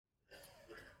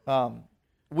Um,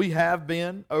 we have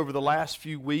been, over the last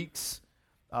few weeks,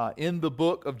 in the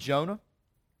book of Jonah.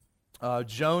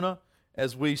 Jonah,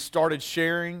 as we started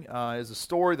sharing, is a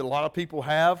story that a lot of people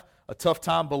have a tough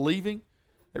time believing.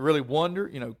 They really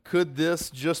wonder, could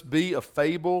this just be a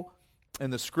fable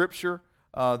in the Scripture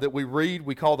that we read,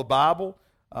 we call the Bible?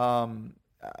 One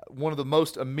of the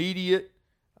most immediate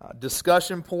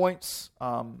discussion points,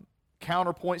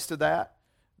 counterpoints to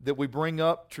that we bring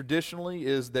up traditionally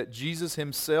is that Jesus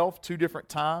himself, 2 different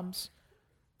times,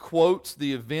 quotes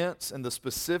the events and the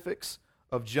specifics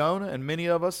of Jonah, and many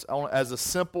of us, as a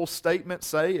simple statement,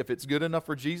 say, if it's good enough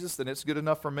for Jesus, then it's good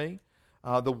enough for me.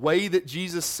 The way that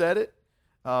Jesus said it,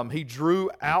 he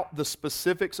drew out the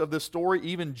specifics of this story,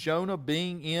 even Jonah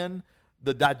being in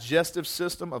the digestive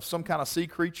system of some kind of sea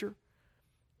creature,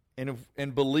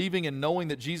 and believing and knowing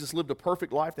that Jesus lived a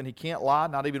perfect life, then he can't lie,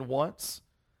 not even once,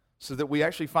 so that we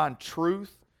actually find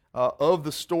truth of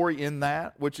the story in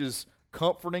that, which is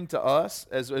comforting to us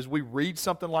as we read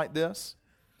something like this.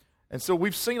 And so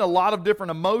we've seen a lot of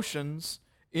different emotions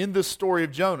in this story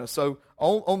of Jonah. So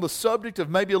on the subject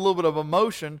of maybe a little bit of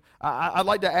emotion, I'd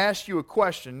like to ask you a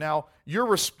question. Now, your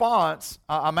response,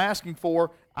 I'm asking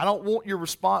for, I don't want your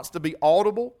response to be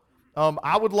audible.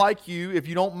 I would like you, if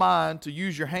you don't mind, to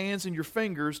use your hands and your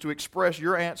fingers to express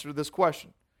your answer to this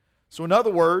question. So in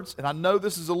other words, and I know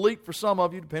this is a leap for some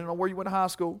of you, depending on where you went to high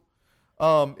school,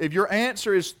 if your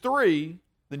answer is 3,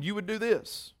 then you would do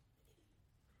this.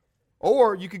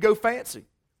 Or you could go fancy.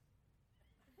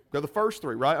 Go the first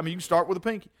 3, right? I mean, you can start with a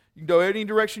pinky. You can go any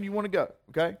direction you want to go,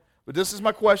 okay? But this is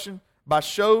my question by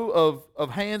show of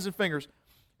hands and fingers.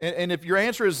 And if your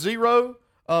answer is 0,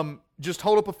 just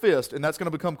hold up a fist, and that's going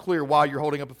to become clear why you're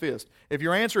holding up a fist. If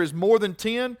your answer is more than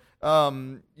 10,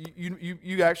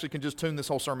 you actually can just tune this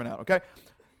whole sermon out, okay?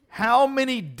 How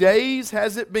many days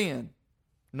has it been,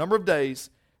 number of days,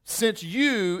 since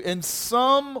you in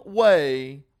some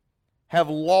way have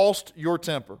lost your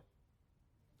temper?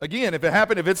 Again, if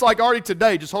it's like already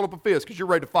today, just hold up a fist because you're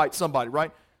ready to fight somebody,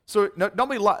 right? So don't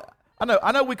be lie.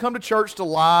 I know we come to church to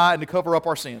lie and to cover up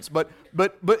our sins, but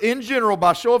in general,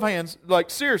 by show of hands, like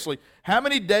seriously, how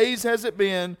many days has it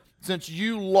been since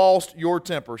you lost your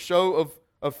temper? Show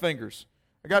of fingers.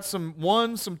 I got some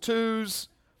 1s, some 2s.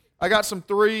 I got some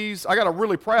 3s. I got a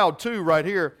really proud 2 right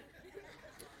here.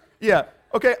 Yeah.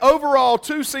 Okay, overall,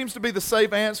 2 seems to be the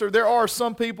safe answer. There are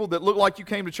some people that look like you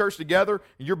came to church together,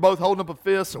 and you're both holding up a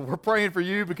fist, and we're praying for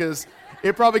you because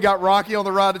it probably got rocky on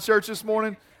the ride to church this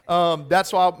morning.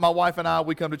 That's why my wife and I,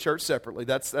 we come to church separately.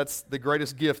 That's the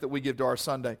greatest gift that we give to our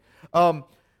Sunday.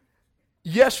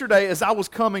 Yesterday, as I was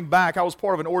coming back, I was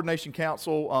part of an ordination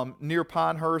council near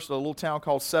Pinehurst, a little town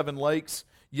called Seven Lakes,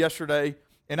 yesterday,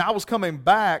 and I was coming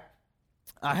back.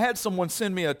 I had someone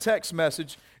send me a text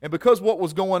message, and because what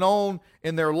was going on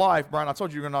in their life, Brian, I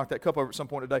told you were going to knock that cup over at some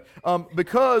point today.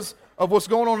 Because of what's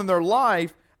going on in their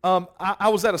life, I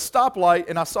was at a stoplight,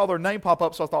 and I saw their name pop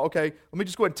up, so I thought, okay, let me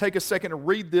just go ahead and take a second to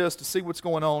read this to see what's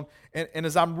going on. And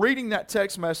as I'm reading that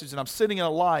text message and I'm sitting in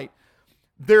a light,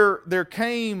 there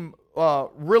came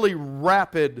really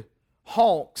rapid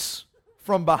honks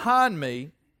from behind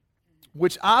me,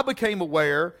 which I became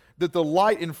aware that the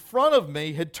light in front of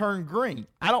me had turned green.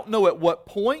 I don't know at what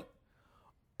point.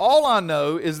 All I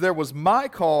know is there was my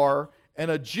car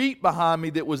and a Jeep behind me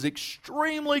that was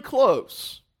extremely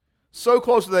close. So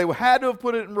close that they had to have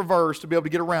put it in reverse to be able to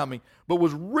get around me, but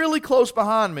was really close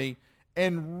behind me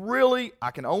and really,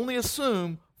 I can only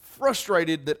assume,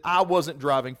 frustrated that I wasn't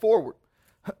driving forward.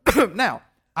 Now,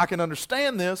 I can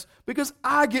understand this because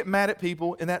I get mad at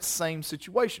people in that same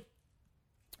situation.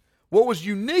 What was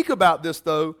unique about this,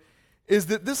 though, is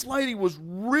that this lady was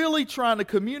really trying to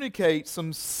communicate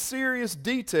some serious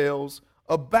details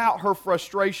about her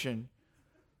frustration.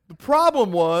 The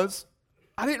problem was,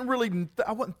 I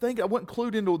wasn't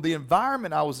clued into the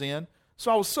environment I was in,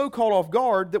 so I was so caught off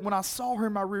guard that when I saw her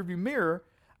in my rearview mirror,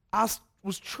 I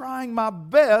was trying my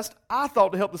best, I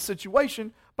thought, to help the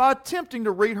situation by attempting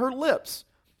to read her lips,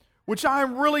 which I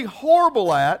am really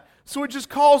horrible at, so it just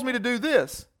caused me to do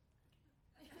this,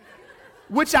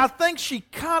 which I think she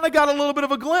kind of got a little bit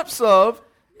of a glimpse of,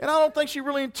 and I don't think she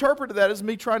really interpreted that as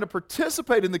me trying to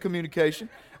participate in the communication.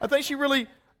 I think she really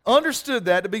understood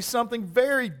that to be something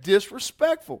very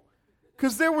disrespectful,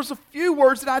 because there was a few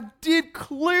words that I did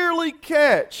clearly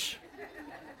catch.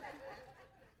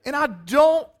 And I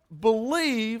don't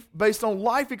believe, based on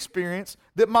life experience,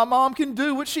 that my mom can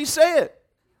do what she said.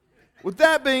 With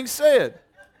that being said,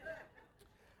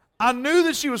 I knew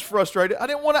that she was frustrated. I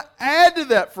didn't want to add to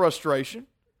that frustration.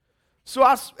 So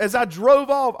as I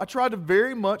drove off, I tried to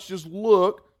very much just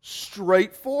look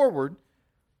straight forward.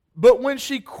 But when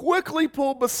she quickly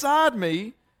pulled beside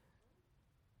me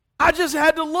I just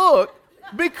had to look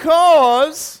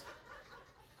because,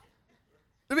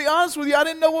 to be honest with you, I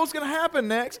didn't know what was going to happen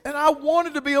next, and I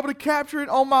wanted to be able to capture it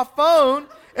on my phone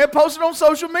and post it on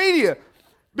social media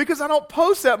because I don't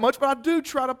post that much, but I do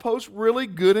try to post really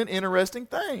good and interesting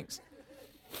things.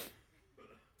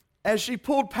 As she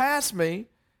pulled past me,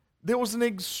 there was an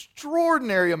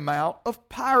extraordinary amount of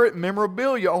pirate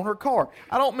memorabilia on her car.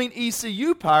 I don't mean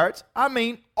ECU pirates. I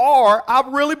mean I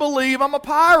really believe I'm a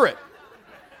pirate.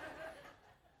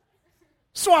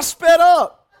 So I sped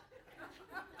up,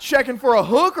 checking for a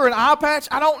hook or an eye patch.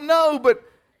 I don't know, but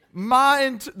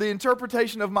the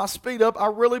interpretation of my speed up, I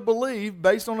really believe,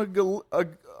 based on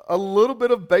a little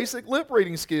bit of basic lip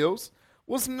reading skills,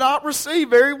 was not received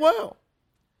very well.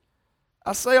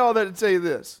 I say all that to tell you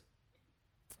this.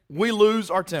 We lose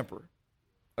our temper.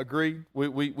 Agreed?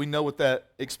 We know what that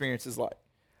experience is like.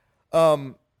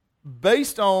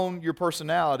 Based on your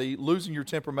personality, losing your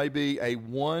temper may be a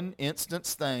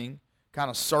one-instance thing, kind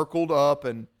of circled up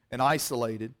and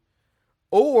isolated,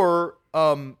 or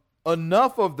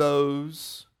enough of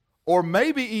those, or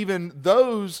maybe even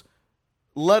those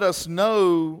let us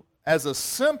know as a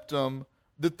symptom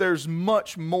that there's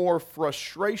much more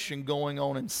frustration going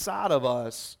on inside of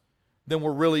us than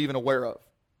we're really even aware of.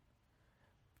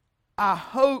 I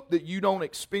hope that you don't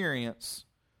experience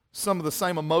some of the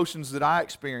same emotions that I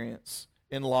experience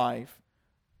in life,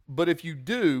 but if you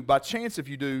do, by chance if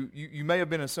you do, you may have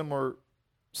been in a similar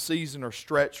season or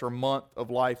stretch or month of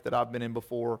life that I've been in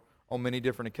before on many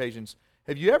different occasions.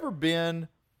 Have you ever been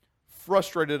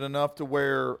frustrated enough to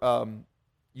where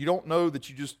you don't know that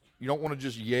you don't want to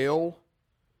just yell,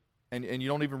 and you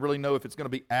don't even really know if it's going to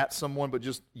be at someone, but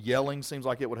just yelling seems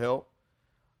like it would help?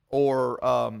 Or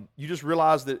you just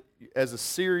realize that as a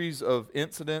series of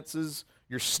incidences,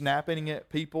 you're snapping at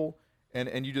people,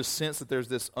 and you just sense that there's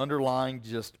this underlying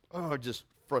just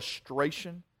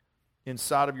frustration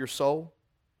inside of your soul?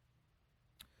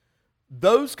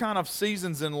 Those kind of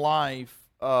seasons in life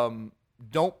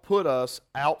don't put us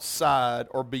outside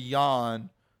or beyond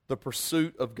the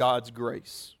pursuit of God's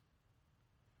grace.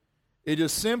 It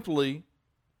just simply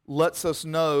lets us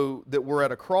know that we're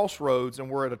at a crossroads and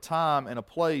we're at a time and a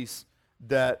place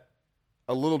that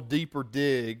a little deeper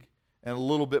dig and a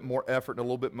little bit more effort and a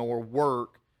little bit more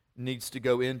work needs to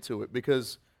go into it,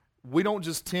 because we don't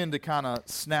just tend to kind of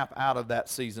snap out of that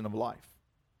season of life.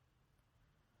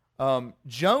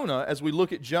 Jonah, as we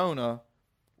look at Jonah,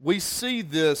 we see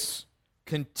this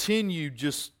continued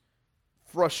just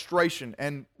frustration,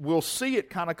 and we'll see it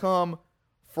kind of come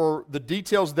for the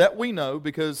details that we know,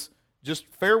 because just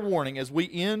fair warning, as we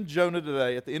end Jonah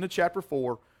today, at the end of chapter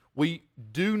 4, we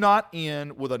do not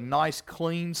end with a nice,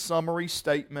 clean summary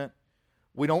statement.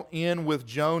 We don't end with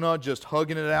Jonah just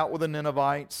hugging it out with the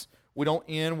Ninevites. We don't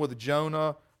end with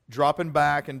Jonah dropping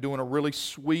back and doing a really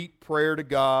sweet prayer to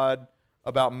God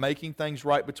about making things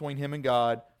right between him and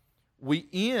God. We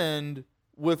end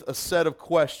with a set of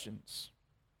questions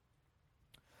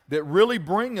that really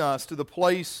bring us to the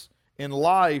place in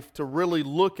life to really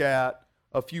look at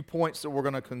a few points that we're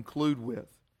going to conclude with.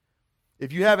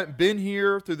 If you haven't been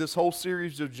here through this whole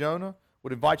series of Jonah,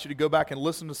 would invite you to go back and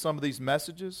listen to some of these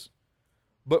messages.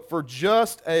 But for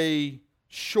just a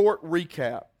short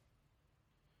recap,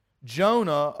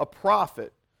 Jonah, a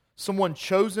prophet, someone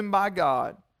chosen by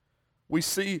God, we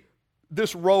see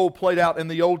this role played out in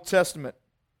the Old Testament.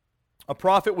 A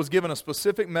prophet was given a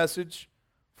specific message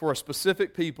for a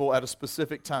specific people at a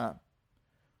specific time.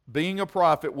 Being a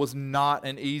prophet was not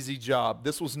an easy job.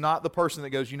 This was not the person that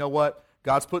goes, you know what,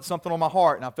 God's put something on my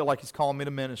heart and I feel like He's calling me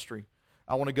to ministry.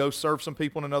 I want to go serve some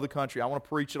people in another country. I want to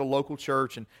preach at a local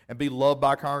church and be loved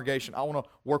by a congregation. I want to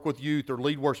work with youth or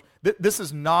lead worship. This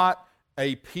is not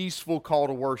a peaceful call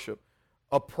to worship.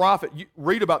 A prophet, you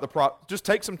read about the prophet, just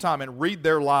take some time and read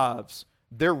their lives,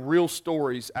 their real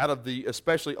stories out of the,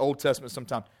 especially Old Testament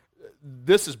sometimes.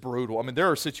 This is brutal. I mean, there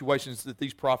are situations that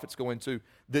these prophets go into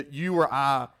that you or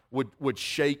I would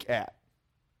shake at.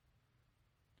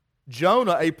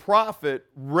 Jonah, a prophet,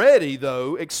 ready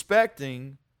though,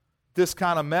 expecting this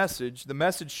kind of message. The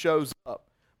message shows up,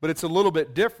 but it's a little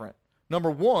bit different.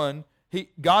 Number one,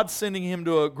 God's sending him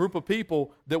to a group of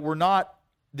people that were not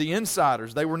the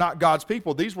insiders. They were not God's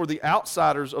people. These were the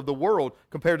outsiders of the world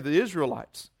compared to the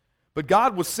Israelites. But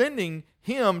God was sending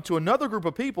him to another group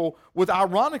of people with,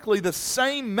 ironically, the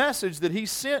same message that He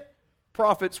sent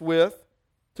prophets with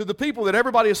to the people that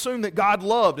everybody assumed that God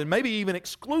loved and maybe even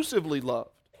exclusively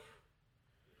loved.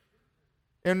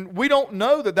 And we don't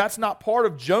know that that's not part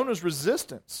of Jonah's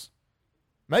resistance.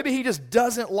 Maybe he just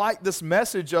doesn't like this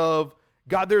message of,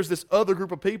 God, there's this other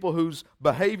group of people whose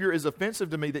behavior is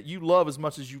offensive to me that you love as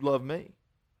much as you love me.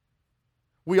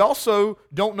 We also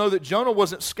don't know that Jonah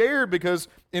wasn't scared because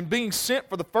in being sent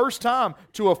for the first time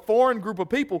to a foreign group of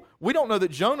people, we don't know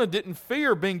that Jonah didn't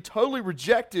fear being totally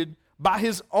rejected by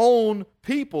his own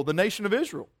people, the nation of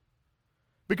Israel.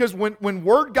 Because when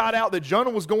word got out that Jonah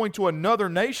was going to another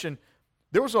nation,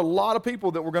 there was a lot of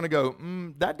people that were going to go,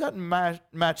 that doesn't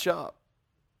match up.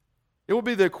 It would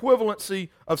be the equivalency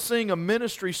of seeing a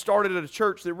ministry started at a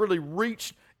church that really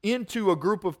reached into a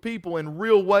group of people in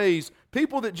real ways,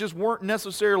 people that just weren't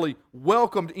necessarily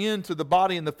welcomed into the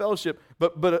body and the fellowship,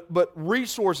 but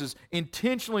resources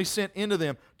intentionally sent into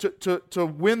them to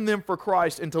win them for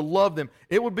Christ and to love them.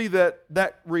 It would be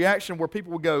that reaction where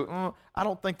people would go, I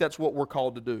don't think that's what we're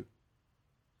called to do.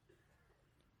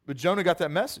 But Jonah got that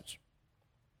message.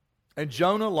 And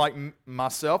Jonah, like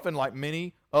myself and like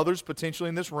many others potentially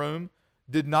in this room,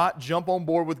 did not jump on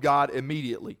board with God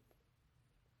immediately.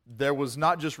 There was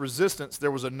not just resistance,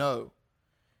 there was a no.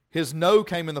 His no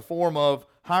came in the form of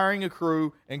hiring a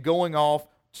crew and going off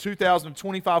 2,000 to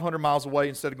 2,500 miles away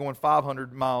instead of going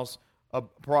 500 miles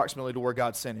approximately to where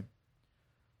God sent him.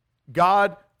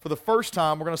 God, for the first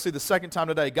time, we're going to see the second time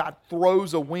today, God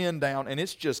throws a wind down and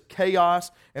it's just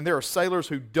chaos, and there are sailors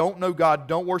who don't know God,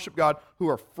 don't worship God, who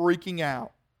are freaking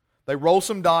out. They roll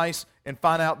some dice and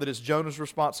find out that it's Jonah's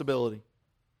responsibility.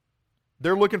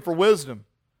 They're looking for wisdom.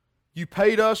 You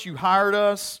paid us, you hired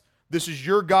us, this is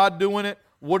your God doing it.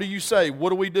 What do you say? What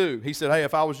do we do? He said, hey,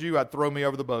 if I was you, I'd throw me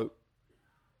over the boat.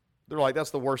 They're like, that's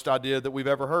the worst idea that we've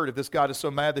ever heard. If this God is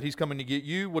so mad that he's coming to get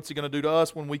you, what's he going to do to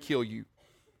us when we kill you?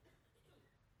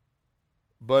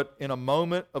 But in a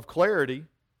moment of clarity,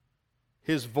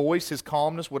 his voice, his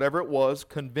calmness, whatever it was,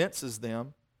 convinces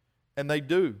them, and they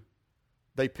do.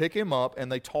 They pick him up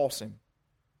and they toss him.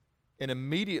 And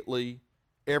immediately,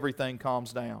 everything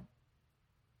calms down.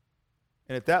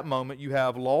 And at that moment, you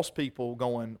have lost people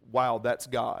going, wow, that's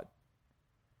God.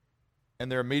 And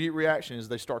their immediate reaction is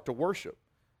they start to worship.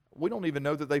 We don't even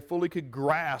know that they fully could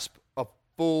grasp a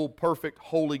full, perfect,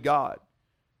 holy God.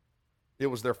 It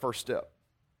was their first step.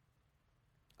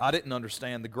 I didn't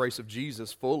understand the grace of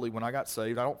Jesus fully when I got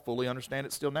saved. I don't fully understand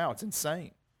it still now. It's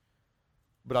insane.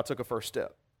 But I took a first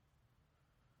step.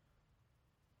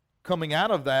 Coming out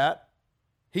of that,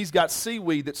 he's got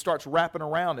seaweed that starts wrapping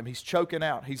around him. He's choking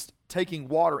out. He's taking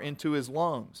water into his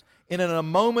lungs. And in a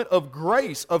moment of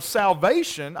grace, of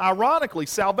salvation, ironically,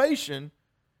 salvation,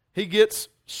 he gets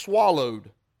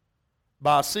swallowed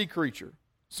by a sea creature,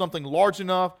 something large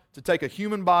enough to take a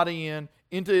human body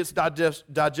into its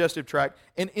digestive tract.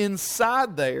 And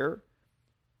inside there,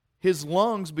 his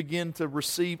lungs begin to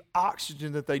receive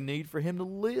oxygen that they need for him to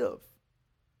live.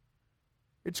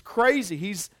 It's crazy.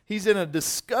 He's in a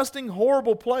disgusting,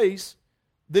 horrible place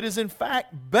that is in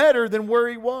fact better than where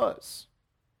he was.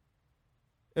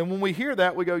 And when we hear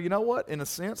that, we go, you know what? In a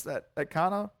sense, that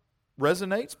kind of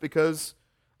resonates, because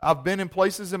I've been in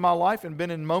places in my life and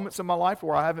been in moments in my life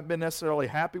where I haven't been necessarily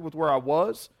happy with where I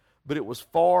was, but it was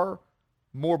far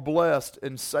more blessed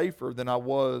and safer than I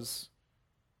was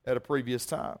at a previous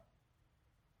time.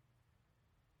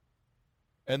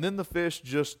 And then the fish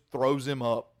just throws him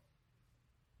up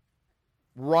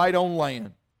right on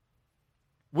land.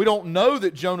 We don't know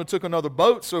that Jonah took another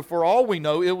boat, so for all we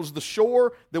know, it was the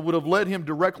shore that would have led him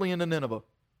directly into Nineveh.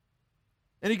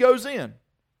 And he goes in.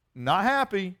 Not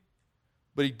happy,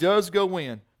 but he does go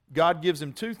in. God gives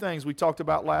him two things we talked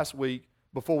about last week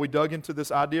before we dug into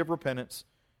this idea of repentance.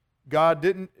 God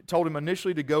told him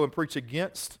initially to go and preach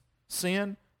against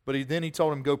sin, but he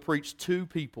told him go preach to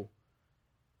people.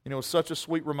 And it was such a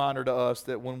sweet reminder to us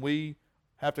that when we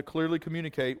have to clearly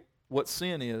communicate what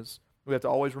sin is, we have to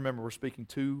always remember we're speaking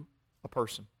to a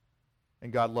person,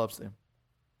 and God loves them.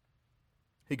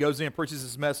 He goes in and preaches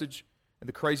his message, and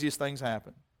the craziest things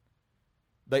happen.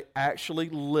 They actually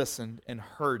listened and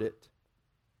heard it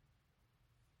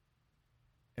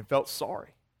and felt sorry.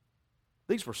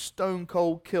 These were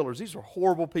stone-cold killers. These were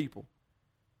horrible people.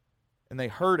 And they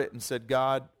heard it and said,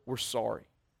 God, we're sorry.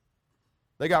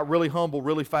 They got really humble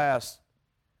really fast.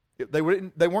 They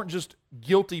weren't just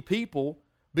guilty people,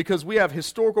 because we have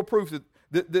historical proof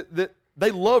that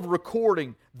they loved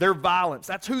recording their violence.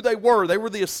 That's who they were. They were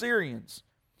the Assyrians.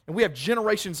 And we have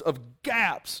generations of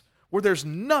gaps where there's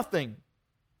nothing,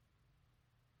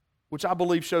 which I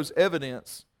believe shows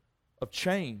evidence of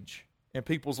change in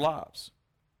people's lives.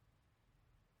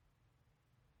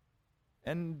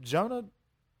 And Jonah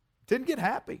didn't get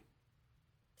happy.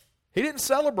 He didn't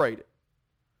celebrate it.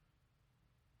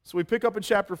 So we pick up in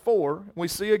chapter 4, and we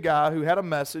see a guy who had a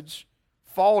message,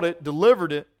 fought it,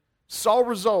 delivered it, saw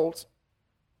results,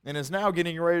 and is now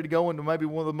getting ready to go into maybe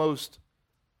one of the most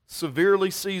severe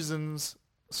seasons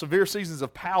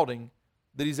of pouting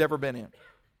that he's ever been in.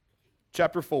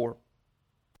 chapter 4.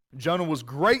 Jonah was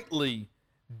greatly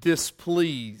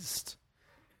displeased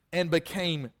and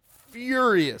became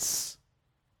furious.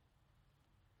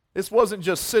 This wasn't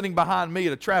just sitting behind me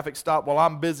at a traffic stop while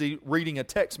I'm busy reading a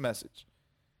text message.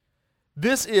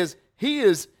 He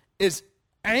is as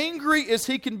angry as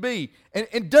he can be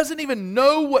and doesn't even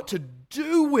know what to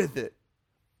do with it.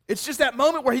 It's just that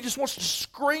moment where he just wants to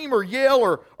scream or yell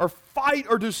or fight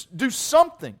or do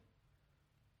something.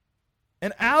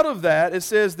 And out of that, it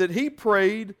says that he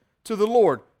prayed to the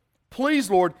Lord. Please,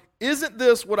 Lord, isn't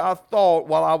this what I thought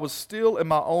while I was still in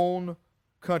my own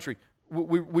country?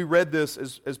 We read this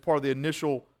as part of the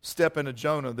initial step into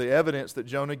Jonah, the evidence that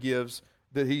Jonah gives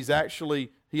that he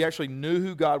actually knew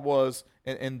who God was,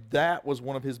 and that was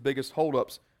one of his biggest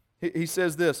holdups. He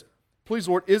says this, please,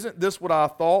 Lord, isn't this what I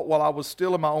thought while I was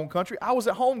still in my own country? I was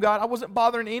at home, God. I wasn't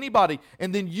bothering anybody.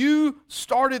 And then you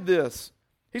started this.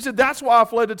 He said, that's why I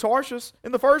fled to Tarshish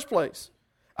in the first place.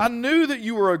 I knew that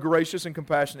you were a gracious and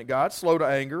compassionate God, slow to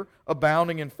anger,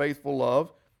 abounding in faithful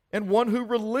love, and one who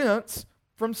relents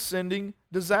from sending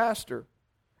disaster.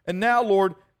 And now,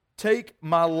 Lord, take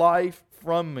my life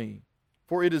from me,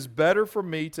 for it is better for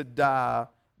me to die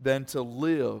than to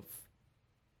live.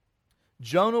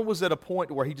 Jonah was at a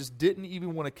point where he just didn't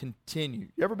even want to continue.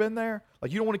 You ever been there?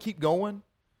 Like, you don't want to keep going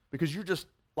because you're just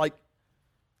like,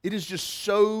 it is just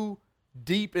so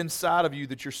deep inside of you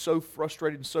that you're so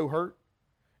frustrated and so hurt.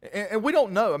 And we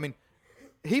don't know. I mean,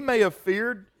 he may have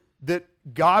feared that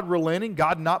God relenting,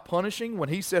 God not punishing, when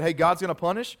he said, hey, God's going to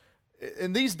punish.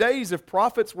 In these days, if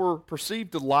prophets were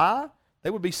perceived to lie,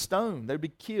 they would be stoned. They would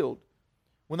be killed.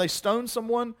 When they stoned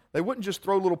someone, they wouldn't just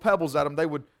throw little pebbles at them. They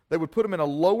would put them in a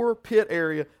lower pit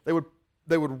area. They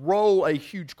would roll a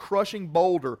huge crushing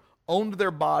boulder onto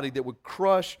their body that would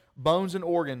crush bones and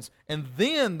organs, and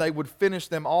then they would finish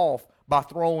them off by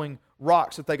throwing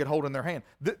rocks that they could hold in their hand.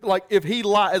 Like if he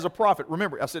lied as a prophet,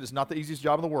 remember, I said it's not the easiest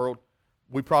job in the world.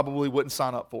 We probably wouldn't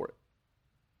sign up for it.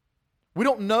 We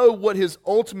don't know what his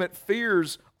ultimate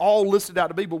fears all listed out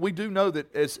to be, but we do know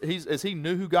that as he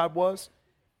knew who God was,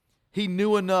 he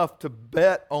knew enough to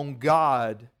bet on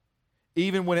God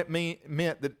even when it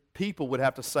meant that people would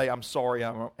have to say, I'm sorry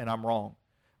and I'm wrong.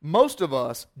 Most of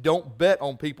us don't bet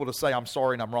on people to say, I'm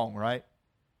sorry and I'm wrong, right?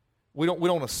 We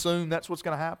don't assume that's what's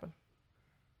going to happen.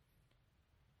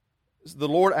 The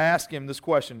Lord asked him this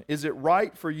question, is it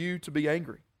right for you to be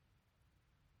angry?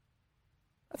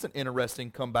 That's an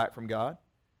interesting comeback from God.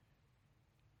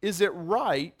 Is it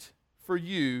right for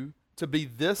you to be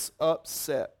this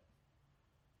upset?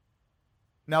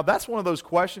 Now, that's one of those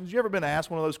questions. You ever been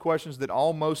asked one of those questions that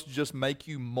almost just make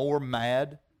you more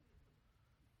mad?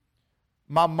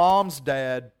 My mom's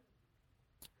dad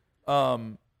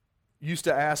used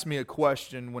to ask me a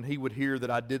question when he would hear that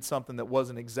I did something that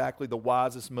wasn't exactly the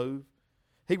wisest move.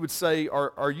 He would say,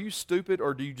 are you stupid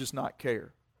or do you just not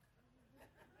care?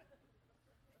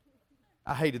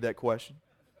 I hated that question.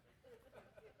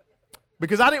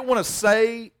 Because I didn't want to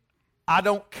say I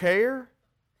don't care,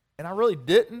 and I really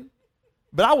didn't.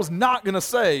 But I was not going to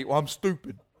say, well, I'm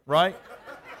stupid, right?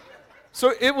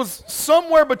 So it was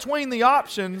somewhere between the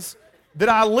options that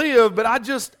I lived, but I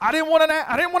didn't want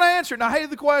to answer it, and I hated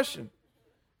the question.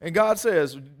 And God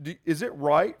says, is it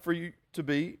right for you to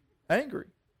be angry?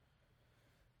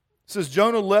 It says,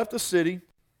 Jonah left the city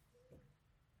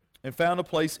and found a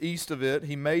place east of it.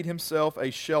 He made himself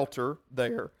a shelter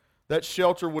there. That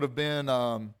shelter would have been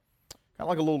kind of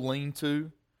like a little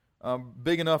lean-to,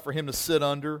 big enough for him to sit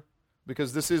under,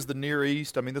 because this is the Near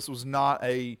East. I mean, this was not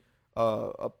a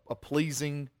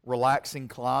pleasing, relaxing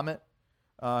climate.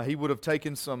 He would have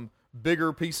taken some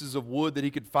bigger pieces of wood that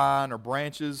he could find or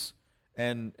branches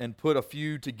and put a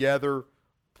few together,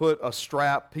 put a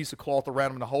strap, piece of cloth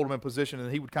around them to hold them in position,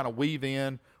 and he would kind of weave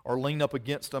in or lean up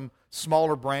against them,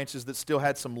 smaller branches that still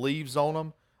had some leaves on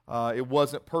them. It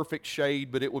wasn't perfect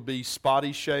shade, but it would be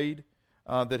spotty shade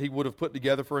that he would have put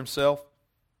together for himself.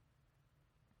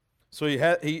 So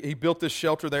he built this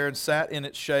shelter there and sat in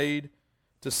its shade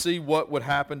to see what would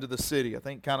happen to the city. I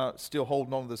think kind of still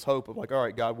holding on to this hope of like, all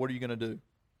right, God, what are you going to do?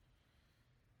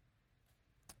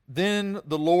 Then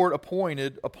the Lord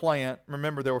appointed a plant.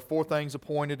 Remember, there were 4 things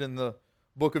appointed in the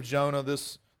book of Jonah.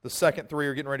 The second 3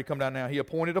 are getting ready to come down now. He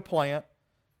appointed a plant,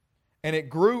 and it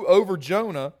grew over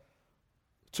Jonah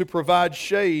to provide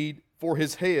shade for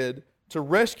his head, to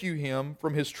rescue him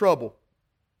from his trouble.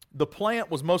 The plant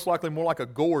was most likely more like a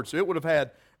gourd, so it would have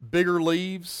had bigger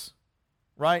leaves,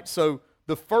 right? So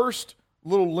the first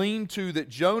little lean-to that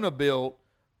Jonah built,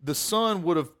 the sun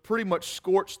would have pretty much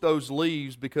scorched those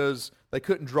leaves because they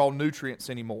couldn't draw nutrients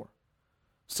anymore.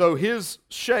 So his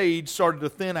shade started to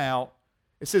thin out.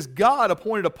 It says God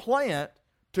appointed a plant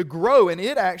to grow, and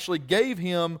it actually gave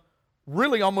him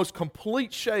really almost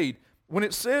complete shade. When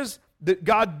it says that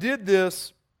God did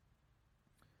this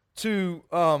to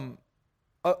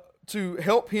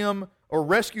help him or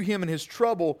rescue him in his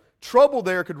trouble, trouble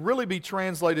there could really be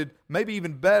translated, maybe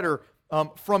even better,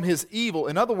 from his evil.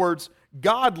 In other words,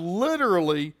 God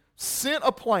literally sent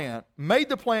a plant, made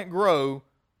the plant grow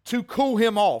to cool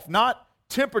him off, not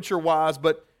temperature-wise,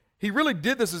 but he really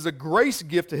did this as a grace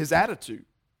gift to his attitude.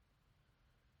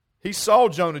 He saw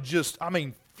Jonah just,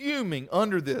 fuming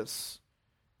under this,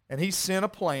 and he sent a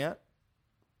plant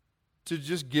to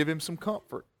just give him some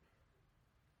comfort.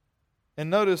 And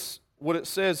notice what it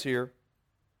says here.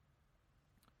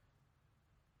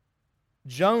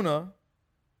 Jonah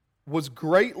was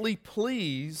greatly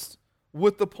pleased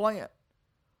with the plant.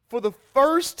 For the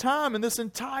first time in this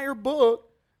entire book,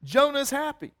 Jonah is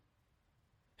happy.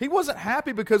 He wasn't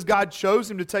happy because God chose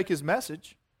him to take his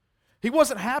message. He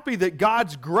wasn't happy that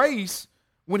God's grace,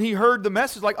 when he heard the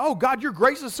message, like, oh, God, your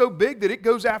grace is so big that it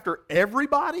goes after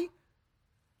everybody.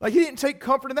 Like, he didn't take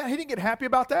comfort in that. He didn't get happy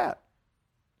about that.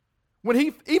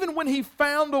 Even when he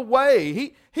found a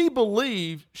way, he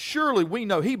believed, surely we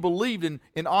know, he believed in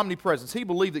omnipresence. He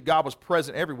believed that God was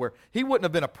present everywhere. He wouldn't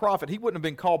have been a prophet. He wouldn't have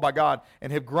been called by God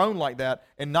and have grown like that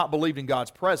and not believed in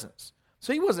God's presence.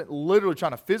 So he wasn't literally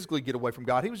trying to physically get away from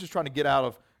God. He was just trying to get out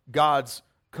of God's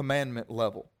commandment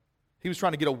level. He was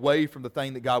trying to get away from the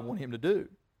thing that God wanted him to do.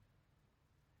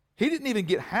 He didn't even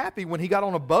get happy when he got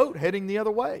on a boat heading the other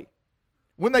way.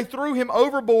 When they threw him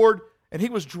overboard and he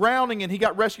was drowning and he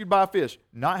got rescued by a fish,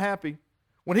 not happy.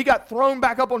 When he got thrown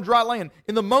back up on dry land,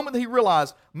 in the moment that he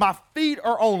realized, my feet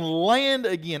are on land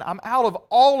again, I'm out of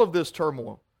all of this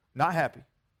turmoil, not happy.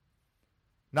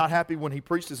 Not happy when he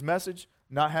preached his message,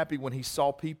 not happy when he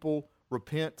saw people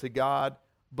repent to God,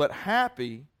 but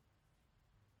happy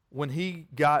when he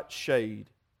got shade.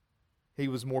 He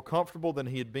was more comfortable than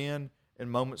he had been in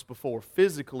moments before.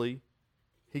 Physically,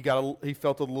 he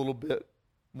felt a little bit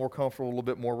more comfortable, a little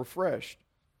bit more refreshed.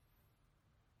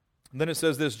 And then it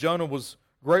says this, Jonah was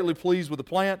greatly pleased with the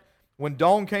plant. When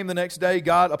dawn came the next day,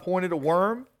 God appointed a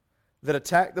worm that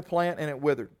attacked the plant and it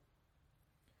withered.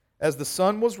 As the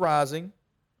sun was rising,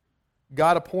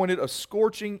 God appointed a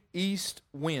scorching east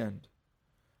wind.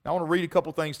 Now I want to read a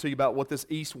couple things to you about what this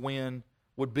east wind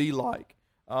would be like.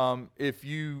 If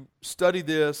you study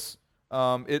this,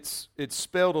 it's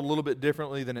spelled a little bit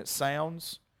differently than it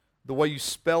sounds. The way you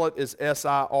spell it is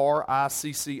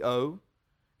Siricco.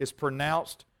 It's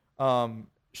pronounced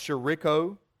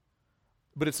Shiriko,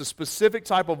 but it's a specific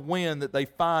type of wind that they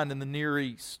find in the Near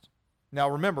East. Now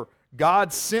remember,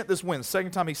 God sent this wind. The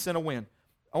second time he sent a wind.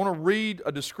 I want to read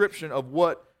a description of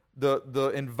what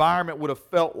the environment would have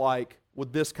felt like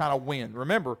with this kind of wind.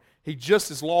 Remember, he just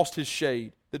has lost his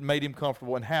shade that made him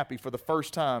comfortable and happy for the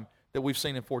first time that we've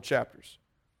seen in 4 chapters.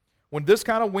 When this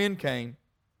kind of wind came,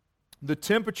 the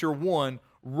temperature,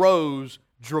 rose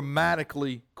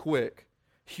dramatically quick.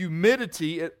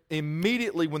 Humidity,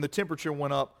 immediately when the temperature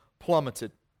went up,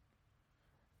 plummeted.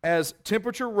 As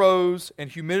temperature rose and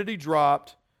humidity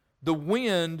dropped, the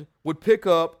wind would pick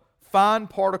up fine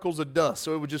particles of dust.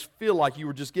 So it would just feel like you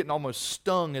were just getting almost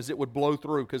stung as it would blow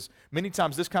through, because many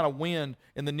times this kind of wind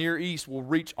in the Near East will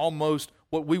reach almost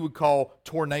what we would call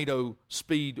tornado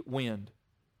speed wind.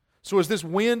 So as this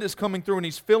wind is coming through and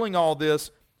he's feeling all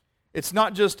this, it's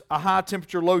not just a high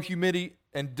temperature, low humidity,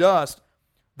 and dust.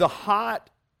 The hot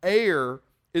air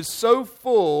is so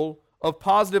full of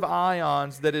positive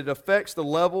ions that it affects the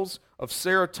levels of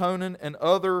serotonin and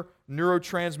other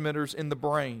neurotransmitters in the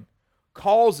brain,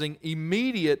 causing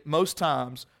immediate, most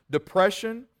times,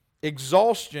 depression,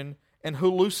 exhaustion, and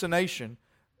hallucination,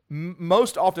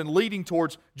 most often leading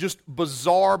towards just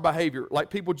bizarre behavior, like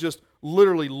people just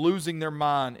literally losing their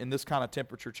mind in this kind of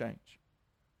temperature change.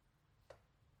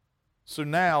 So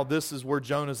now this is where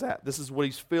Jonah's at. This is what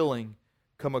he's feeling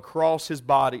come across his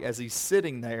body as he's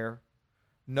sitting there,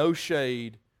 no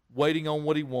shade, waiting on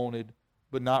what he wanted,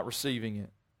 but not receiving it.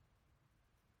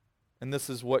 And this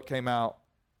is what came out.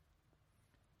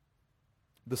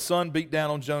 The sun beat down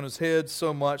on Jonah's head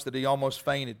so much that he almost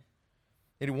fainted,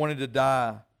 and he wanted to die.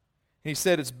 And he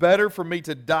said, it's better for me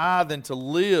to die than to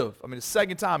live. The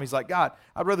second time, he's like, God,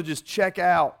 I'd rather just check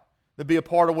out than be a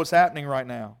part of what's happening right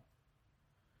now.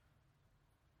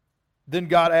 Then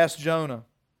God asked Jonah,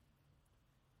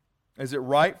 is it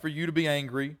right for you to be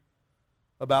angry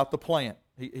about the plant?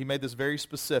 He made this very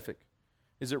specific.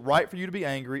 Is it right for you to be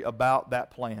angry about that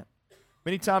plant?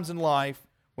 Many times in life,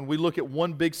 when we look at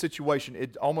one big situation,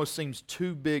 it almost seems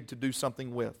too big to do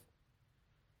something with.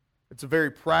 It's a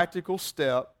very practical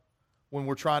step when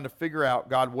we're trying to figure out,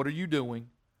 God, what are you doing?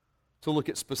 To look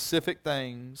at specific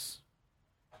things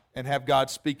and have God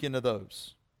speak into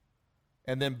those.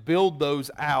 And then build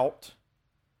those out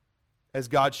as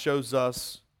God shows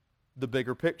us the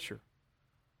bigger picture.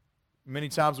 Many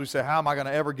times we say, how am I going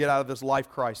to ever get out of this life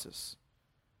crisis?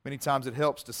 Many times it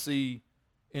helps to see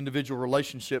individual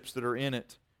relationships that are in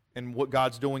it and what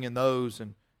God's doing in those,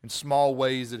 and in small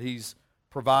ways that He's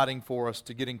providing for us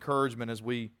to get encouragement as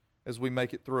we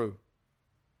make it through.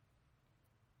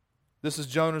 This is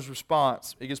Jonah's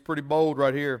response. He gets pretty bold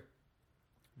right here.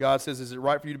 God says, is it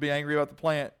right for you to be angry about the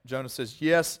plant? Jonah says,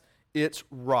 yes, it's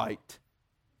right.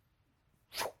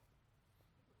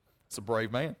 It's a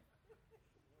brave man.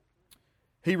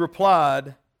 He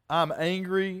replied, I'm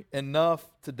angry enough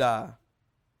to die.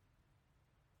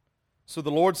 So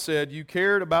the Lord said, you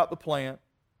cared about the plant,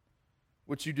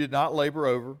 which you did not labor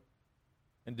over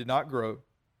and did not grow.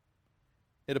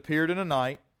 It appeared in a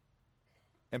night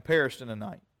and perished in a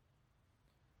night.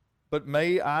 But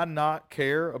may I not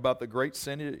care about the great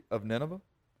city of Nineveh,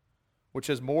 which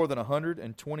has more than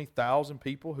 120,000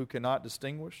 people who cannot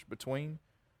distinguish between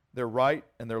their right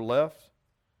and their left,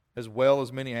 as well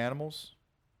as many animals?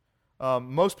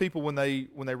 Most people, when they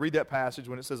read that passage,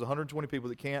 when it says 120 people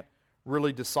that can't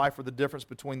really decipher the difference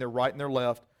between their right and their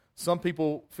left, some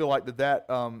people feel like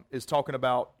that is talking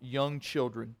about young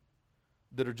children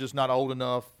that are just not old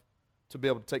enough to be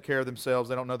able to take care of themselves.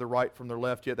 They don't know their right from their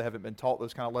left yet. They haven't been taught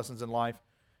those kind of lessons in life.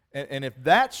 And if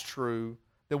that's true,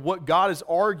 then what God is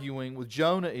arguing with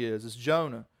Jonah is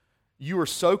Jonah, you are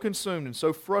so consumed and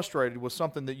so frustrated with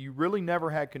something that you really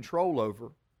never had control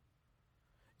over.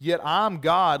 Yet I'm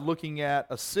God looking at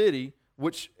a city,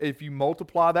 which if you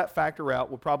multiply that factor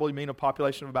out, would probably mean a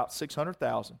population of about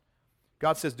 600,000.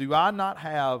 God says, do I not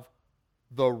have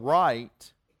the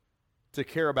right to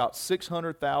care about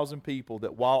 600,000 people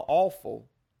that, while awful,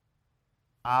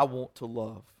 I want to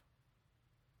love?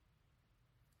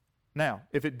 Now,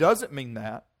 if it doesn't mean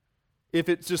that, if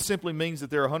it just simply means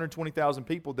that there are 120,000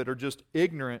 people that are just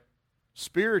ignorant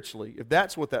spiritually, if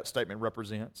that's what that statement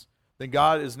represents, then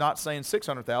God is not saying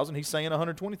 600,000, He's saying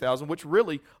 120,000, which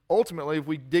really, ultimately, if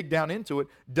we dig down into it,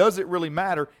 does it really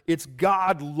matter? It's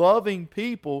God loving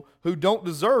people who don't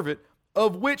deserve it,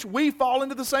 of which we fall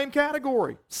into the same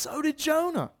category. So did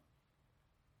Jonah.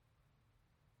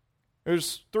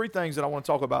 There's three things that I want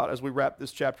to talk about as we wrap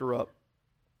this chapter up.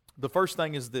 The first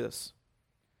thing is this.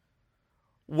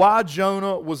 Why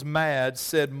Jonah was mad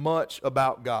said much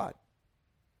about God.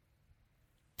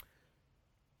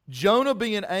 Jonah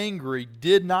being angry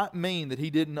did not mean that he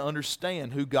didn't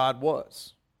understand who God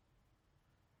was.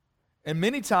 And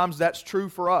many times that's true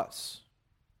for us.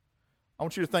 I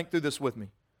want you to think through this with me.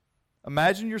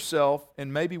 Imagine yourself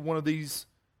in maybe one of these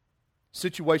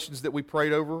situations that we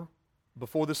prayed over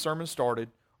before this sermon started,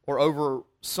 or over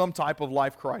some type of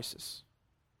life crisis.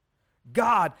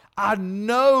 God, I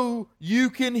know you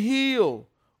can heal.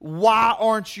 Why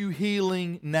aren't you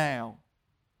healing now?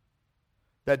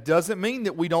 That doesn't mean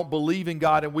that we don't believe in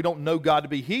God and we don't know God to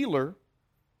be healer.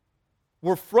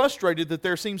 We're frustrated that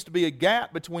there seems to be a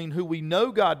gap between who we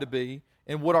know God to be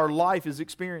and what our life is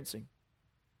experiencing.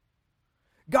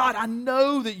 God, I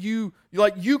know that you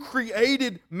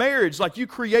created marriage, like you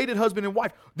created husband and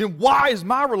wife. Then why is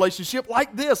my relationship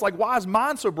like this? Like, why is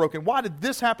mine so broken? Why did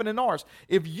this happen in ours?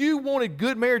 If you wanted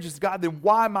good marriages, God, then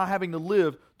why am I having to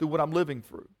live through what I'm living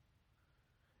through?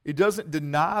 It doesn't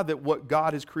deny that what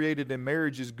God has created in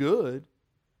marriage is good,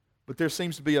 but there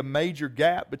seems to be a major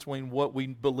gap between what we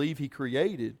believe He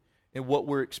created and what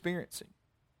we're experiencing.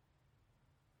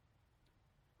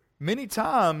 Many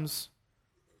times,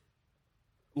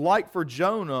 like for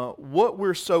Jonah, what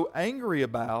we're so angry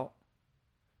about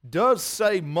does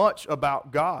say much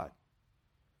about God.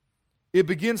 It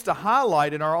begins to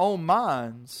highlight in our own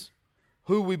minds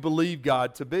who we believe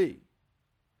God to be.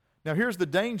 Now, here's the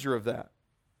danger of that.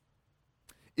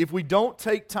 If we don't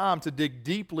take time to dig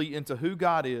deeply into who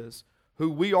God is, who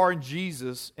we are in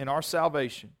Jesus and our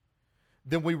salvation,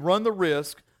 then we run the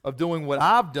risk of doing what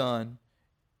I've done,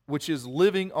 which is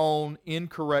living on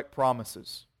incorrect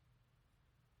promises.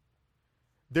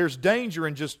 There's danger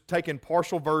in just taking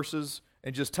partial verses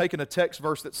and just taking a text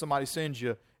verse that somebody sends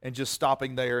you and just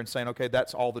stopping there and saying, okay,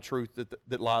 that's all the truth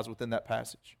that lies within that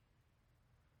passage.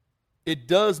 It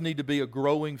does need to be a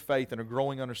growing faith and a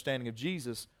growing understanding of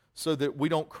Jesus so that we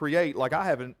don't create, like I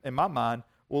have in my mind,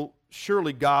 well,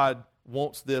 surely God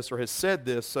wants this or has said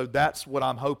this, so that's what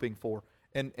I'm hoping for.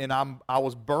 And I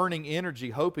was burning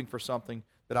energy hoping for something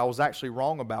that I was actually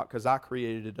wrong about because I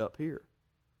created it up here.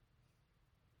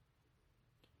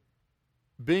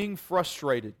 Being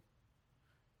frustrated,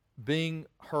 being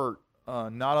hurt,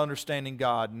 not understanding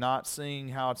God, not seeing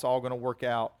how it's all going to work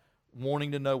out,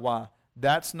 wanting to know why,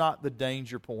 that's not the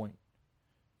danger point.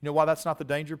 You know why that's not the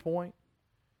danger point?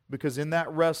 Because in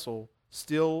that wrestle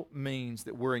still means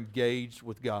that we're engaged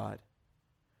with God.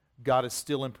 God is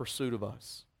still in pursuit of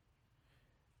us.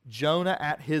 Jonah,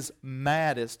 at his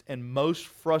maddest and most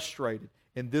frustrated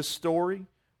in this story,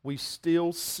 we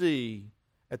still see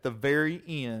at the very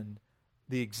end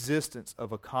the existence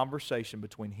of a conversation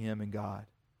between him and God.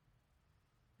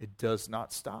 It does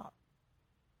not stop.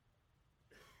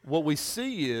 What we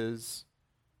see is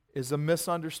a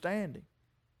misunderstanding.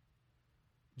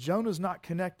 Jonah's not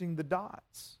connecting the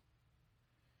dots.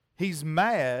 He's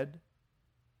mad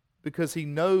because he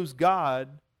knows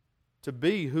God to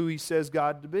be who he says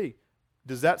God to be.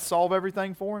 Does that solve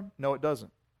everything for him? No, it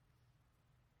doesn't.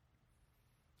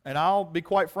 And I'll be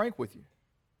quite frank with you.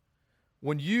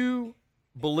 When you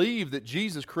believe that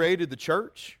Jesus created the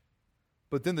church,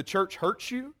 but then the church hurts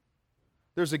you,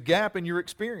 there's a gap in your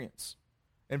experience.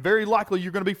 And very likely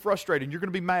you're going to be frustrated and you're going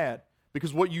to be mad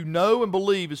because what you know and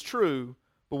believe is true,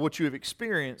 but what you have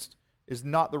experienced is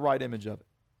not the right image of it.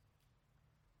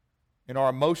 And our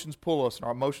emotions pull us and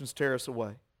our emotions tear us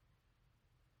away.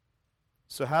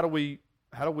 So how do we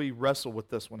wrestle with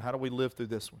this one? How do we live through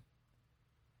this one?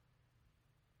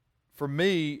 For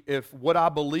me, if what I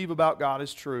believe about God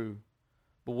is true,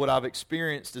 but what I've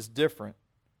experienced is different,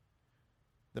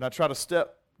 then I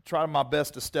try my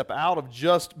best to step out of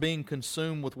just being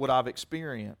consumed with what I've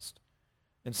experienced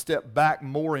and step back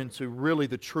more into really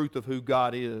the truth of who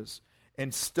God is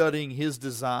and studying His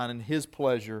design and His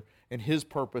pleasure and His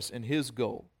purpose and His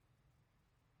goal.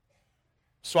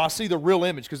 So I see the real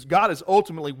image because God is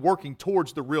ultimately working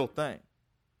towards the real thing.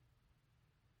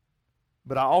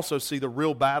 But I also see the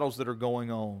real battles that are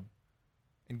going on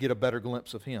and get a better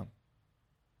glimpse of Him.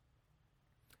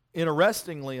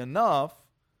 Interestingly enough,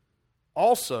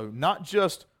 also, not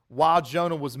just why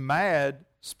Jonah was mad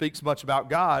speaks much about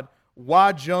God,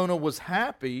 why Jonah was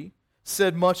happy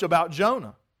said much about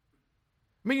Jonah.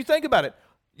 I mean, you think about it.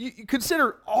 You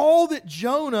consider all that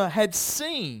Jonah had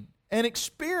seen and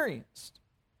experienced.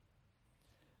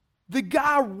 The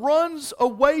guy runs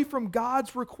away from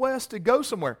God's request to go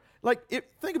somewhere.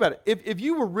 Think about it. If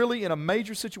you were really in a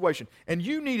major situation and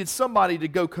you needed somebody to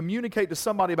go communicate to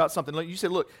somebody about something, like you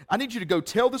said, look, I need you to go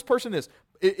tell this person this.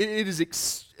 It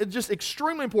is just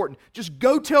extremely important. Just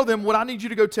go tell them what I need you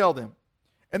to go tell them.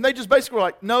 And they just basically were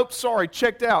like, nope, sorry,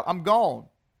 checked out, I'm gone.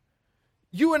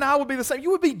 You and I would be the same.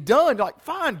 You would be done. Like,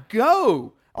 fine,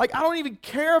 go. Like, I don't even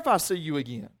care if I see you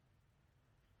again.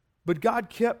 But God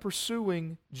kept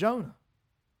pursuing Jonah.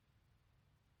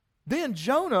 Then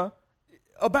Jonah,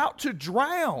 about to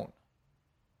drown.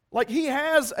 Like he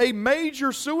has a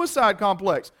major suicide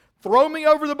complex. Throw me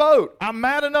over the boat. I'm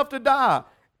mad enough to die.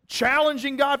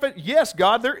 Challenging God. Yes,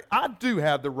 God, I do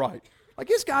have the right. Like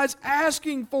this guy's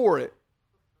asking for it.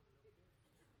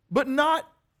 But not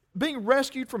being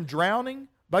rescued from drowning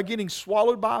by getting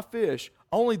swallowed by a fish,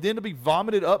 only then to be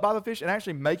vomited up by the fish and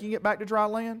actually making it back to dry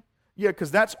land. Yeah,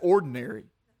 because that's ordinary.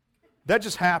 That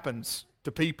just happens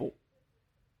to people.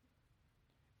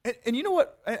 And you know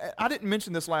what? I didn't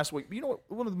mention this last week, but you know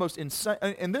what? One of the most insane,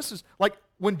 and this is, like,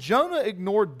 when Jonah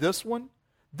ignored this one,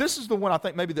 this is the one I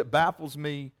think maybe that baffles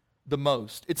me the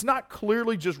most. It's not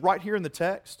clearly just right here in the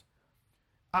text.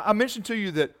 I mentioned to you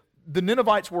that the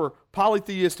Ninevites were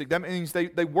polytheistic. That means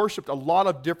they worshipped a lot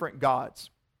of different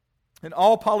gods. And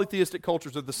all polytheistic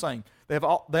cultures are the same. They have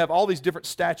all these different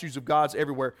statues of gods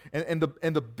everywhere. And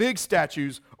the big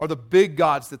statues are the big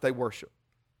gods that they worship.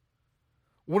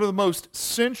 One of the most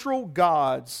central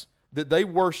gods that they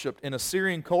worshipped in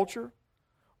Assyrian culture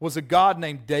was a god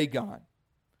named Dagon.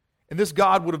 And this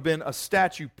god would have been a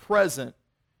statue present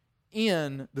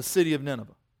in the city of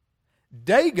Nineveh.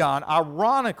 Dagon,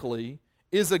 ironically,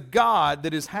 is a god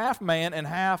that is half man and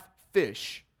half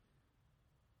fish.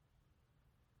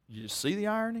 You see the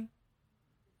irony?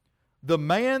 The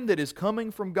man that is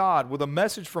coming from God with a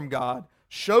message from God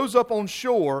shows up on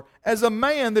shore as a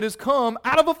man that has come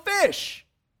out of a fish.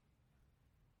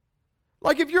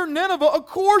 Like if you're Nineveh, of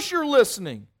course you're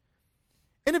listening.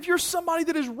 And if you're somebody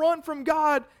that has run from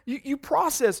God, you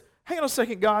process, hang on a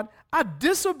second, God, I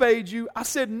disobeyed you. I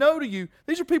said no to you.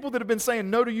 These are people that have been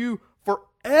saying no to you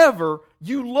forever.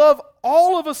 You love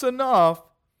all of us enough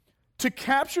to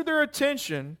capture their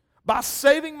attention by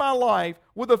saving my life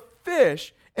with a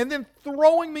fish and then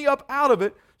throwing me up out of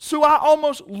it so I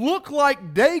almost look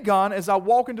like Dagon as I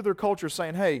walk into their culture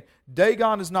saying, hey,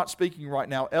 Dagon is not speaking right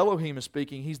now. Elohim is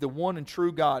speaking. He's the one and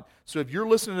true God. So if you're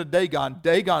listening to Dagon,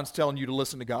 Dagon's telling you to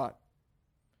listen to God.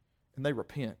 And they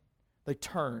repent. They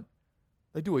turn.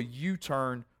 They do a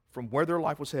U-turn from where their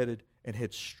life was headed and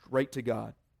head straight to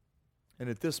God. And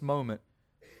at this moment,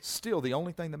 still the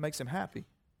only thing that makes him happy,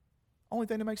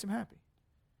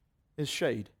 is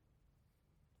shade.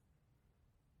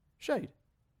 Shade.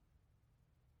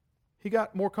 He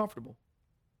got more comfortable.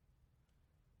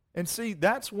 And see,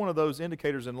 that's one of those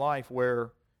indicators in life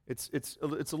where it's a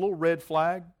little red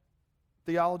flag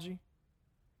theology.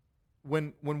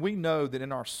 When we know that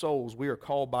in our souls we are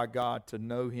called by God to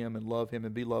know Him and love Him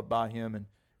and be loved by Him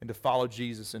and to follow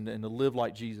Jesus and to live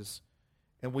like Jesus,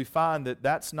 and we find that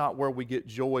that's not where we get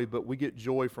joy, but we get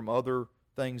joy from other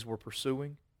things we're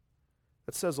pursuing,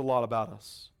 that says a lot about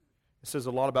us. It says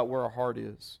a lot about where our heart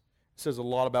is. It says a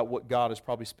lot about what God is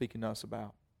probably speaking to us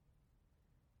about.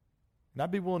 And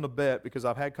I'd be willing to bet, because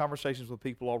I've had conversations with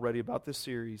people already about this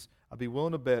series, I'd be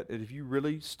willing to bet that if you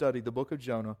really study the book of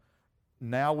Jonah,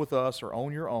 now with us or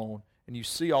on your own, and you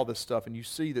see all this stuff, and you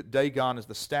see that Dagon is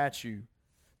the statue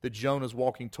that Jonah's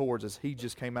walking towards as he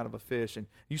just came out of a fish, and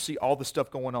you see all this stuff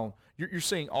going on. You're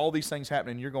seeing all these things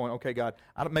happening, and you're going, okay, God,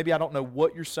 maybe I don't know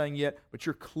what you're saying yet, but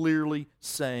you're clearly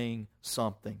saying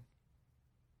something.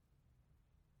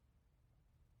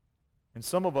 And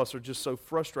some of us are just so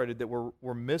frustrated that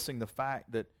we're missing the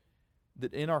fact that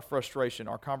in our frustration,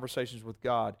 our conversations with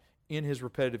God, in His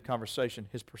repetitive conversation,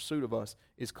 His pursuit of us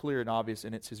is clear and obvious,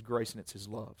 and it's His grace and it's His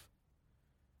love.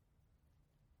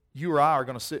 You or I are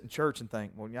going to sit in church and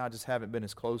think, well, yeah, I just haven't been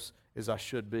as close as I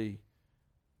should be.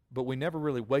 But we never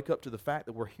really wake up to the fact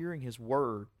that we're hearing His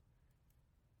Word,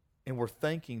 and we're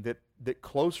thinking that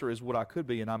closer is what I could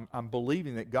be, and I'm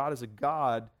believing that God is a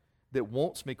God that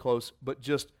wants me close, but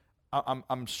just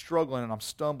I'm struggling and I'm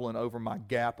stumbling over my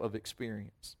gap of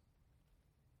experience.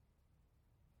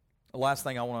 The last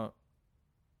thing I want to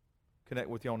connect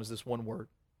with you on is this one word: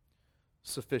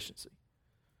 sufficiency.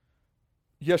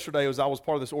 Yesterday, as I was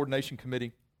part of this ordination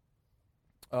committee,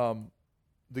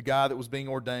 the guy that was being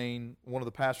ordained, one of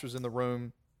the pastors in the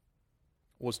room,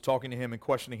 was talking to him and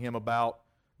questioning him about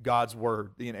God's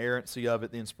Word, the inerrancy of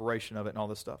it, the inspiration of it, and all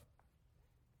this stuff.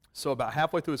 So about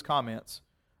halfway through his comments,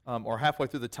 or halfway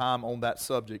through the time on that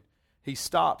subject, he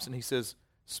stops and he says,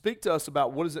 speak to us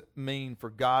about what does it mean for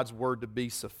God's Word to be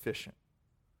sufficient.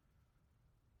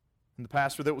 And the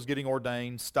pastor that was getting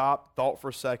ordained stopped, thought for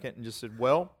a second, and just said,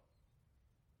 well,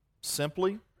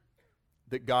 simply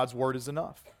that God's Word is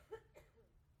enough.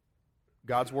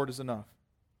 God's Word is enough.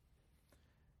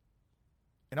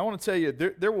 And I want to tell you,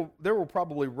 there will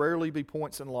probably rarely be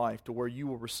points in life to where you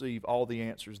will receive all the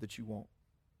answers that you want.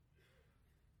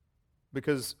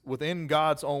 Because within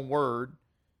God's own Word,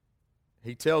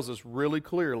 He tells us really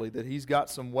clearly that He's got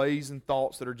some ways and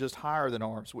thoughts that are just higher than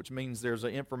ours, which means there's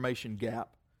an information gap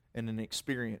and an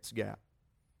experience gap.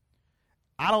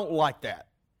 I don't like that.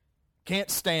 Can't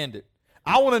stand it.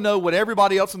 I want to know what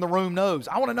everybody else in the room knows.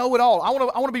 I want to know it all. I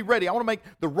want to be ready. I want to make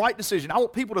the right decision. I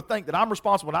want people to think that I'm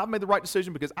responsible and I've made the right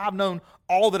decision because I've known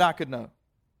all that I could know.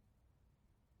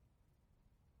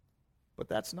 But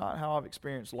that's not how I've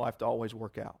experienced life to always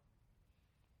work out.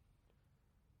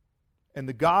 And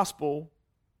the gospel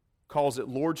calls it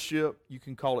lordship. You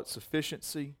can call it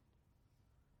sufficiency.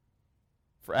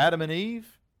 For Adam and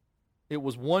Eve, it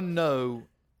was one no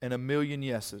and a million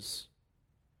yeses.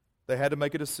 They had to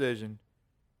make a decision.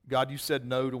 God, you said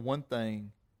no to one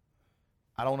thing.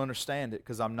 I don't understand it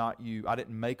because I'm not you. I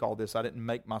didn't make all this. I didn't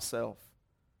make myself.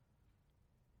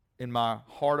 In my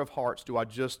heart of hearts, do I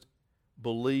just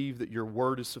believe that your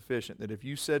word is sufficient, that if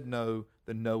you said no,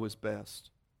 then no is best?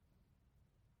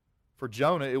 For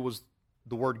Jonah, it was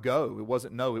the word go. It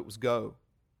wasn't no, it was go.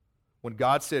 When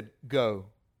God said go,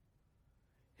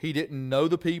 he didn't know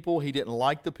the people, he didn't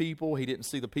like the people, he didn't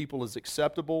see the people as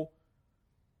acceptable,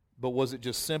 but was it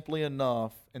just simply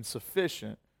enough and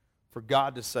sufficient for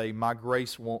God to say, my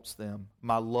grace wants them,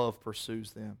 my love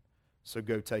pursues them, so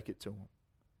go take it to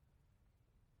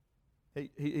them?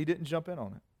 He didn't jump in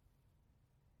on it.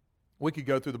 We could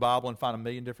go through the Bible and find a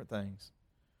million different things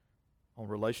on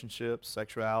relationships,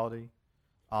 sexuality,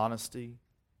 honesty,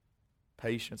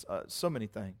 patience, so many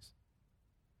things.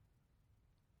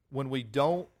 When we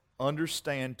don't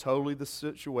understand totally the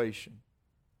situation,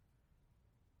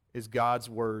 is God's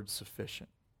word sufficient?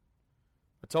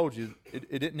 I told you,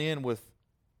 it didn't end with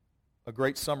a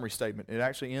great summary statement. It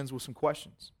actually ends with some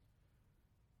questions.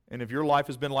 And if your life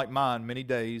has been like mine many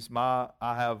days, I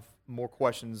have more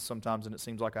questions sometimes than it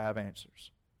seems like I have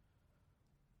answers.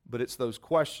 But it's those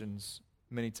questions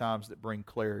many times that bring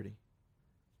clarity.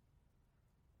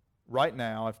 Right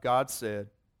now, if God said,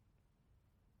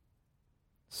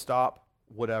 stop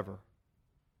whatever,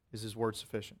 is His word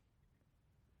sufficient?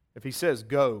 If He says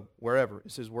go wherever,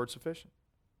 is His word sufficient?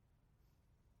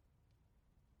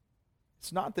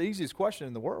 It's not the easiest question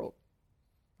in the world.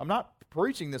 I'm not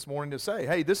preaching this morning to say,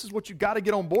 hey, this is what you got to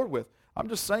get on board with. I'm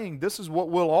just saying this is what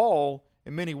we'll all,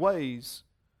 in many ways,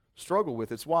 struggle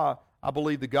with. It's why I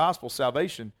believe the gospel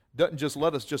salvation doesn't just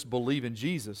let us just believe in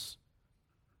Jesus.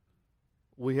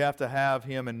 We have to have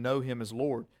Him and know Him as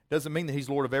Lord. Doesn't mean that He's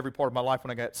Lord of every part of my life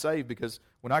when I got saved, because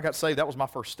when I got saved, that was my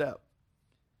first step.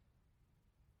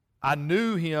 I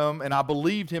knew Him and I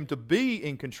believed Him to be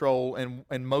in control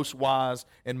and most wise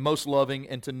and most loving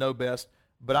and to know best,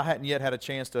 but I hadn't yet had a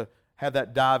chance to have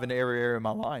that dive into every area of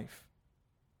my life.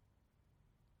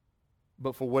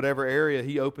 But for whatever area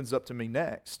He opens up to me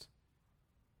next,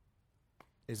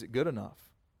 is it good enough?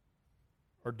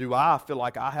 Or do I feel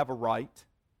like I have a right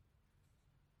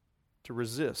to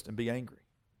resist and be angry?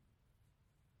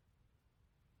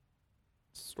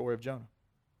 It's the story of Jonah.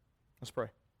 Let's pray.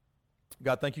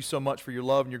 God, thank you so much for your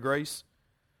love and your grace.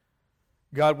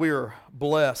 God, we are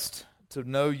blessed to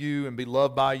know you and be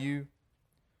loved by you.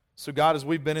 So God, as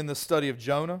we've been in this study of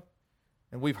Jonah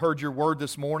and we've heard your word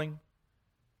this morning,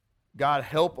 God,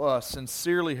 help us,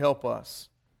 sincerely help us,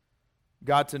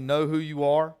 God, to know who you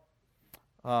are.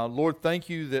 Lord, thank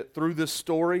you that through this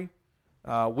story,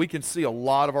 we can see a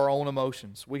lot of our own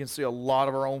emotions. We can see a lot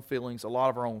of our own feelings, a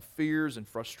lot of our own fears and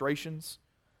frustrations.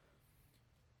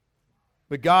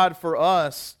 But God, for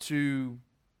us to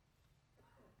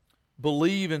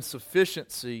believe in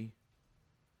sufficiency,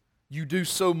 you do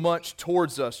so much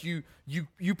towards us. You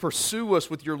pursue us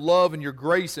with your love and your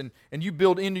grace, and you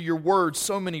build into your word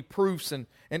so many proofs. And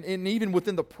even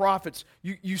within the prophets,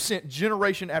 you sent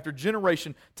generation after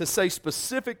generation to say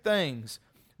specific things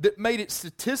that made it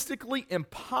statistically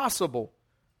impossible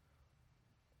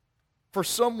for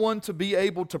someone to be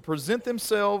able to present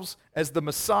themselves as the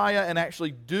Messiah and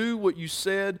actually do what you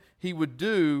said He would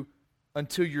do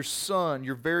until your Son,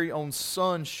 your very own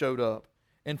Son, showed up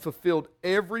and fulfilled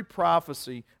every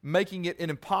prophecy, making it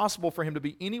impossible for Him to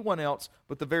be anyone else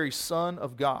but the very Son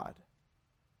of God.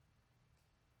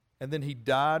 And then He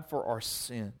died for our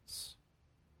sins.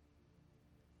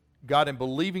 God, in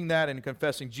believing that and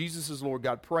confessing Jesus is Lord,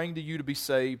 God, praying to you to be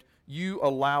saved, you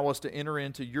allow us to enter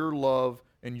into your love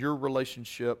and your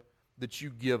relationship that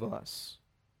you give us.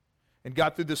 And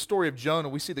God, through this story of Jonah,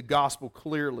 we see the gospel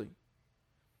clearly.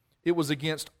 It was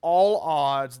against all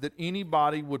odds that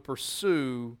anybody would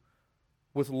pursue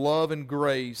with love and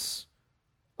grace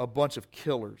a bunch of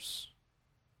killers.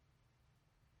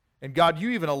 And God, you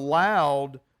even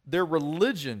allowed their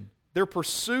religion, their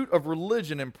pursuit of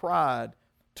religion and pride,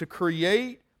 to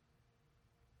create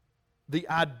the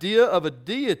idea of a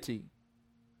deity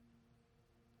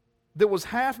that was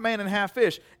half man and half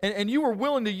fish. And you were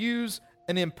willing to use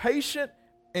an impatient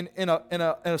and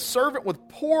a servant with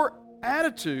poor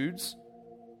attitudes.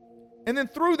 And then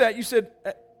through that you said,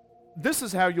 this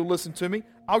is how you'll listen to me.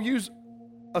 I'll use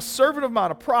a servant of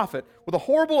mine, a prophet, with a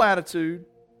horrible attitude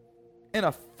and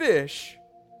a fish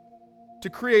to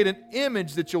create an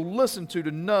image that you'll listen to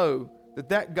know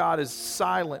that God is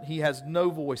silent. He has no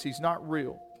voice. He's not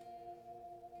real.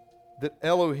 That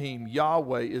Elohim,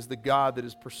 Yahweh, is the God that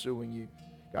is pursuing you.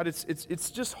 God,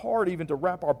 it's just hard even to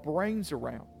wrap our brains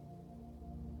around.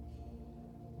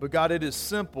 But God, it is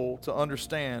simple to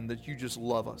understand that you just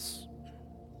love us.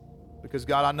 Because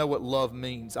God, I know what love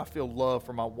means. I feel love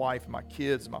for my wife and my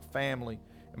kids and my family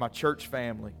and my church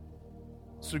family.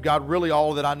 So God, really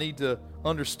all that I need to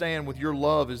understand with your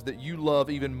love is that you love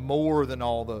even more than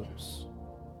all those.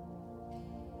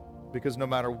 Because no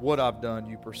matter what I've done,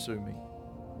 you pursue me.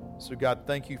 So God,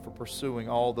 thank you for pursuing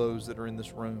all those that are in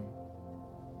this room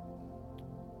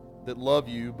that love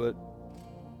you, but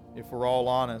if we're all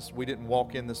honest, we didn't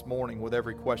walk in this morning with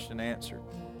every question answered.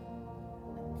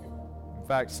 In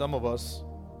fact, some of us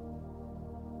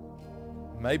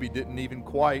maybe didn't even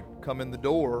quite come in the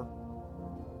door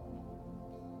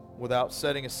without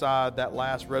setting aside that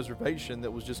last reservation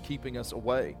that was just keeping us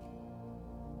away.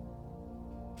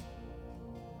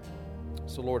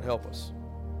 So Lord, help us.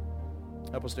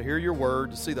 Help us to hear your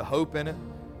word, to see the hope in it,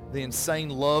 the insane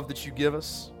love that you give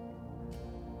us.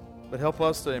 But help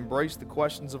us to embrace the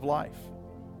questions of life.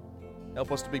 Help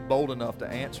us to be bold enough to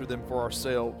answer them for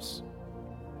ourselves.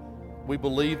 We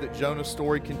believe that Jonah's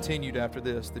story continued after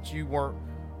this, that you weren't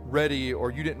ready or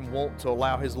you didn't want to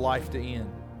allow his life to end.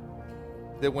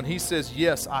 That when he says,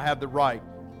 yes, I have the right,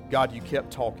 God, you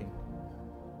kept talking.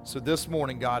 So this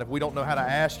morning, God, if we don't know how to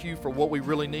ask you for what we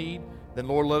really need, then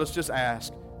Lord, let us just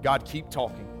ask. God, keep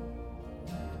talking.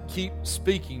 Keep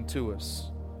speaking to us.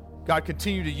 God,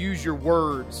 continue to use your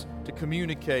words to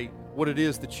communicate what it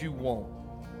is that you want.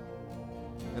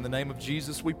 In the name of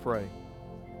Jesus we pray.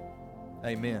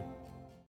 Amen.